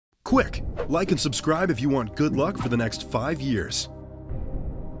Quick, like and subscribe if you want good luck for the next 5 years.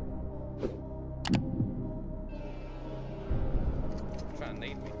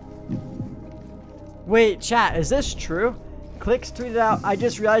 Wait, chat, is this true? Clicks tweeted out, I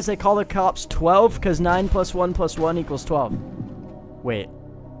just realized they call the cops 12 because 9 plus 1 plus 1 equals 12. Wait.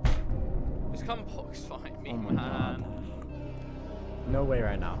 Just come find me, Oh my man. God. No way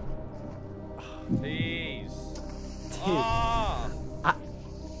right now. Please. Dude. Ah!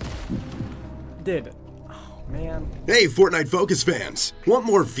 Dude. Oh, man. Hey, Fortnite Focus fans! Want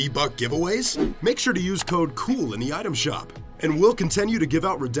more V-Buck giveaways? Make sure to use code COOL in the item shop, and we'll continue to give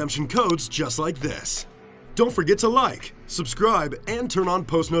out redemption codes just like this. Don't forget to like, subscribe, and turn on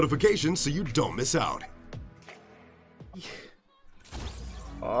post notifications so you don't miss out.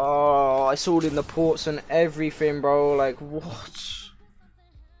 Oh, I saw it in the ports and everything, bro. Like, what?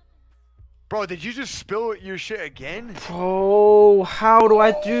 Bro, did you just spill your shit again? Bro, how do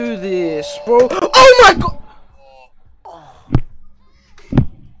I do this, bro? Oh my god!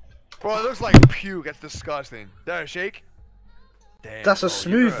 Bro, it looks like puke. That's disgusting. There, shake. Damn, That's a bro,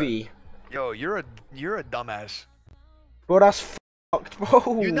 smoothie. you're a dumbass. Bro, that's fucked,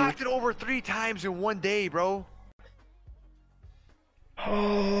 bro. You knocked it over 3 times in 1 day, bro.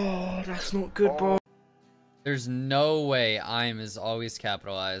 Oh, that's not good, bro. There's no way I'm is always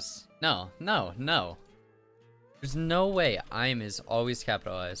capitalized. No. There's no way I'm is always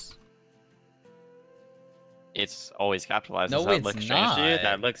capitalized. It's always capitalized. No, Does that it's look strange to you? not.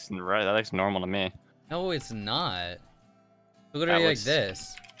 That looks right. That looks normal to me. No, it's not. Look at it like looks-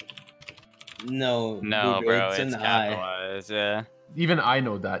 this. No, Google, bro, it's it's an eye. capitalized. Yeah. Even I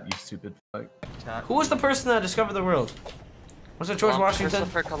know that, you stupid fuck. Who was the person that discovered the world? Was it George Washington?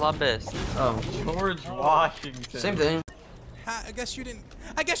 Christopher Columbus. Oh, George Washington. same thing. I guess you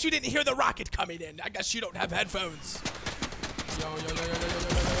didn't hear the rocket coming in. I guess you don't have headphones. Yo.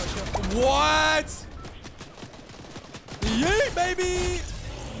 What? Yay, baby!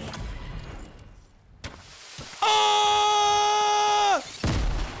 Ah!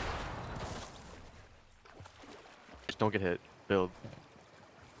 Just don't get hit. Build.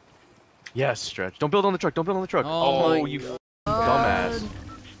 Yes, stretch. Don't build on the truck. Don't build on the truck. Oh my you dumbass.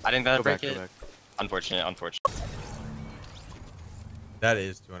 I didn't gotta Go break back, it. go back. Unfortunate. That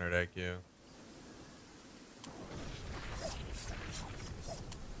is 200 IQ. You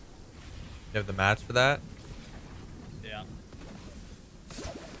have the mats for that? Yeah.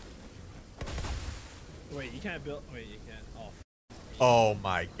 Wait, you can't build. Wait, you can't. Oh. Oh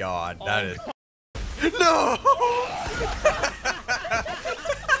my god, that is. No!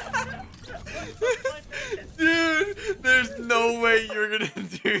 Dude, there's no way you're gonna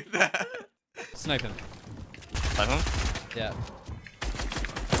do that. Snipe him. Yeah.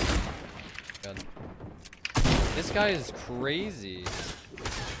 God. This guy is crazy.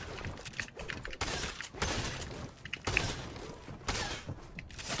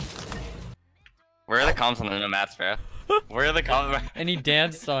 Where are the comms on the maps, bro? Where are the comms? And he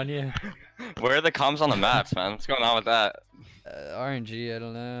danced on you. Where are the comms on the maps, man? What's going on with that? RNG, I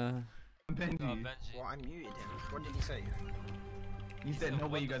don't know. Benji. Well, I muted him. What did he say? You said no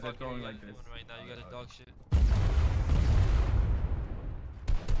way you guys are throwing like this. Right now, you got a dog shit.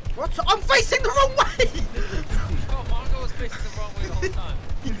 What? I'm facing the wrong way! Oh, Mongo was facing the wrong way the whole time.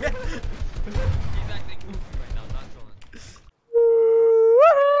 He's acting goofy right now, not trolling.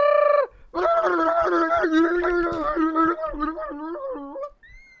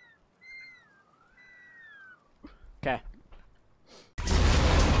 Okay.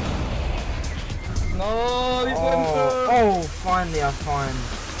 No, he's Oh, finally I find.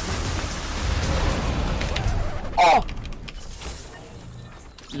 Oh!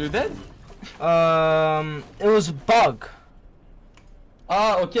 You're dead? It was a bug.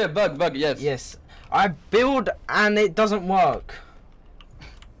 Ah, okay, bug, yes. Yes. I build and it doesn't work.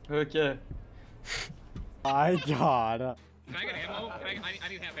 Okay. My god. Can I get ammo? I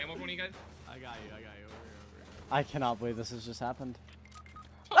need to have ammo for you guys. I got you. Over. I cannot believe this has just happened.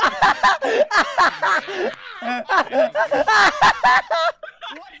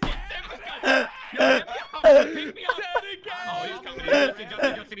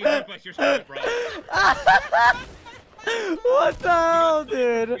 What the hell,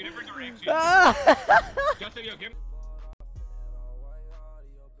 dude?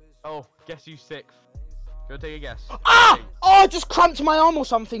 Oh, guess you 6th. Go take a guess. Ah! Oh, I just cramped my arm or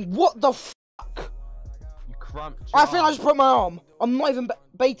something. What the f? You cramped your I think I arm. just broke my arm. I'm not even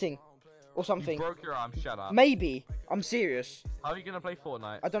baiting or You something. broke your arm, shut up. Maybe. I'm serious. How are you gonna play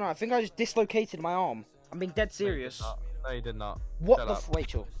Fortnite? I don't know. I think I just dislocated my arm. I'm being dead serious. No, you did not. What Shut the up. f? Wait,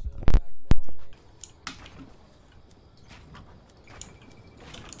 chill.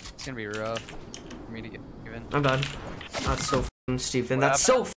 It's gonna be rough for me to get even. I'm done. That's so fucking stupid. That's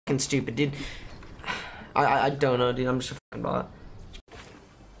so fucking stupid, dude. I don't know, dude. I'm just a fucking bot.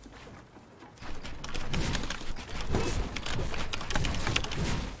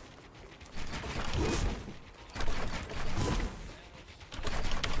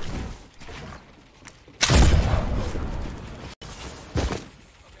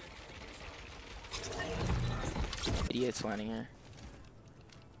 Idiots landing here.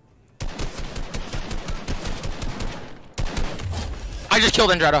 I just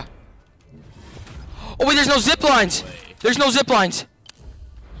killed Andrada. Oh wait, there's no zip lines. There's no zip lines.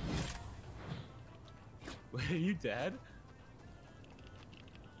 Wait, are you dead?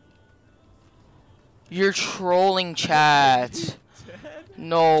 You're trolling, chat.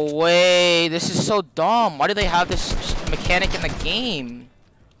 No way. This is so dumb. Why do they have this mechanic in the game?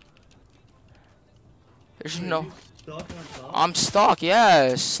 There's no. I'm stuck.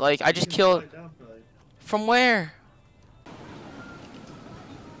 Yes. Like I just killed. From where?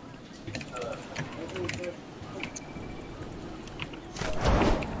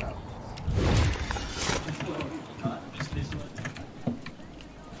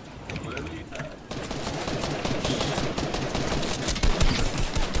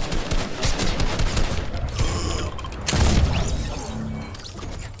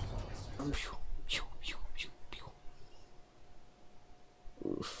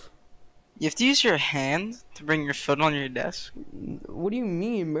 You have to use your hand to bring your foot on your desk. What do you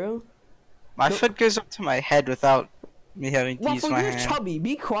mean, bro? My foot goes up to my head without me having to use my you're hand. chubby.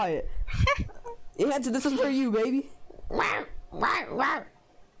 Be quiet. Yeah, this is for you, baby. Yeah,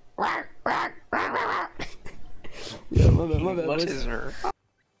 my bad, What is her?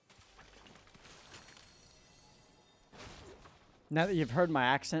 Now that you've heard my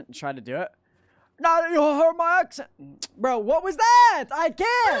accent and tried to do it. Now that you heard my accent. Bro, what was that? I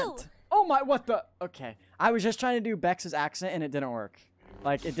can't. Oh my, what the? Okay. I was just trying to do Bex's accent and it didn't work.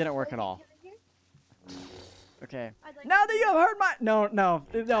 Like, it didn't work at all. Okay. Now that you've heard my, no.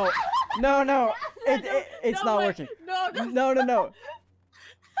 It's not working. No.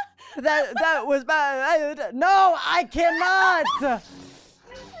 That was bad. No, I cannot.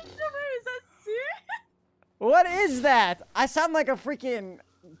 What is that? I sound like a freaking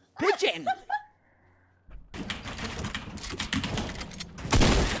pigeon.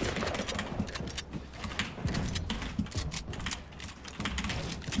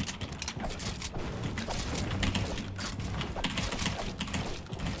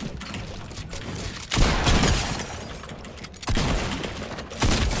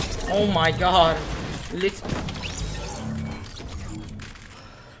 Oh my god.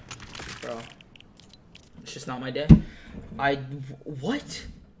 Bro. It's just not my day. What?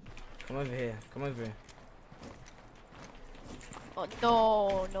 Come over here. Come over here.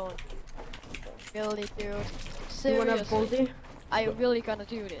 Oh, no. Really, dude. Seriously. I really gonna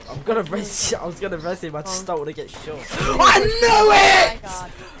do this. I'm gonna rest. I was gonna rest him, but I just don't want to get shot. I knew it! Oh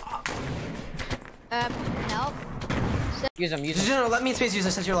my god. Help. Use them. No, let me in space use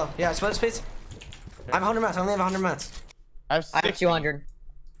this since you're low. Yeah, split space. I have 100 mats. I only have 100 mats. I have 200.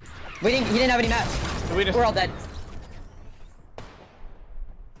 He didn't have any mats. We're all dead.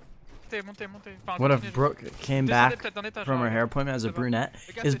 What if Brooke came back from her hair appointment as a brunette?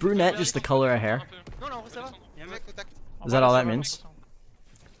 Is brunette just the color of hair? Is that all that means?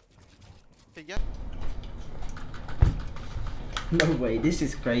 No way, this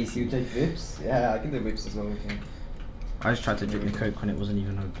is crazy. You take whips? Yeah, I can do whips as well. I just tried to drink the Coke when it wasn't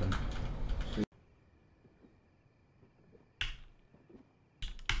even open.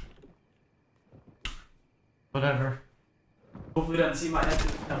 Whatever. Hopefully he doesn't see my head.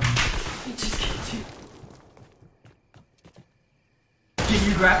 No. He just kicked you. Can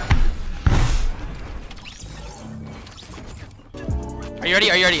you grab? Are you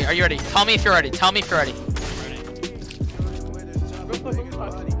ready? Are you ready? Tell me if you're ready. Tell me if you're ready.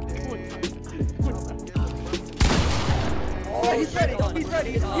 Oh, he's ready.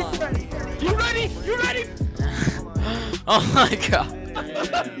 You ready? Oh my god.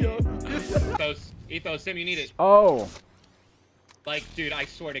 Ethos, Sim, you need it. Oh. Like, dude, I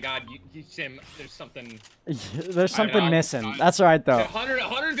swear to God, you Sim, there's something. There's something missing. That's right, though.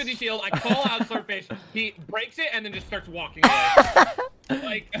 150 shield. I call out Slurpfish. He breaks it and then just starts walking away.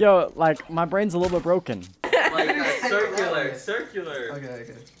 Like, yo, like my brain's a little bit broken. Like circular.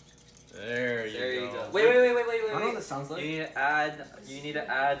 Okay. There you go. Wait. I don't know what this sounds like. You need to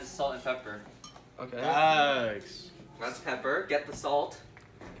add salt and pepper. Okay. Thanks. That's pepper. Get the salt.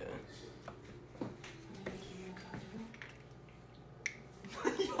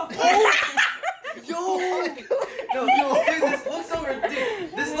 Yo! No, this looks so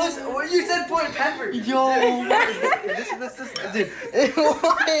ridiculous. This looks. What you said, point pepper. Yo! Dude,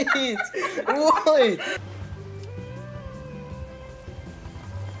 wait.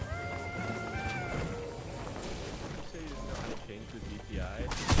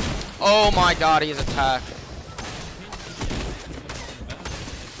 Oh my god, he's attacked.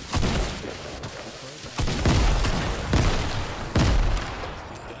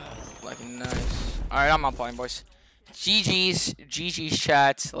 Like, nice. Alright, I'm on point, boys. GG's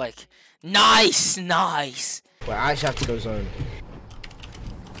chat. Like, nice. Wait, I actually have to go zone.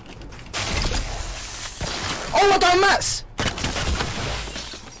 Oh, I got a mess!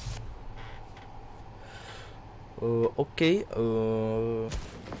 Okay,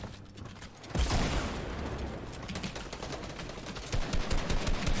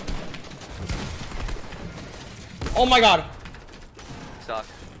 Oh my god! Stop.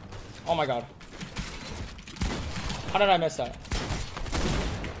 Oh my god. How did I miss that?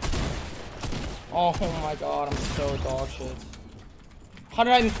 Oh my god, I'm so dog shit. How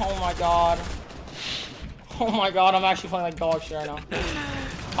did I? Oh my god. Oh my god, I'm actually playing like dog shit right now.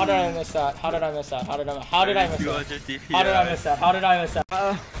 How did I miss that? How did I miss that? How did I miss that? How did I miss that? How did I miss that?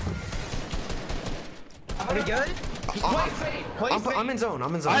 Are we good? I'm in zone.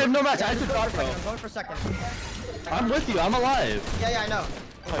 I have no match. I have to I'm going for second. I'm with you. I'm alive. Yeah, I know.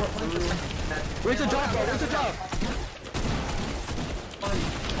 Where's the drop? Where's the drop?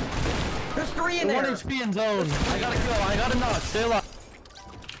 There's 3 in One there. HP in zone. I gotta kill. I gotta knock. Stay alive.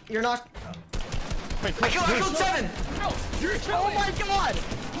 You're not. Wait, I killed 7. No, you're killing. Oh my god.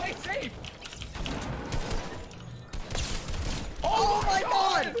 Play safe. Oh my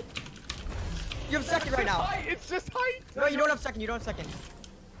god. You have second right now. It's just height. No, you don't have second. You don't have second.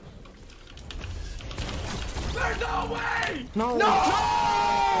 There's no way. No. No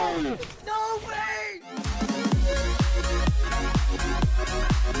way.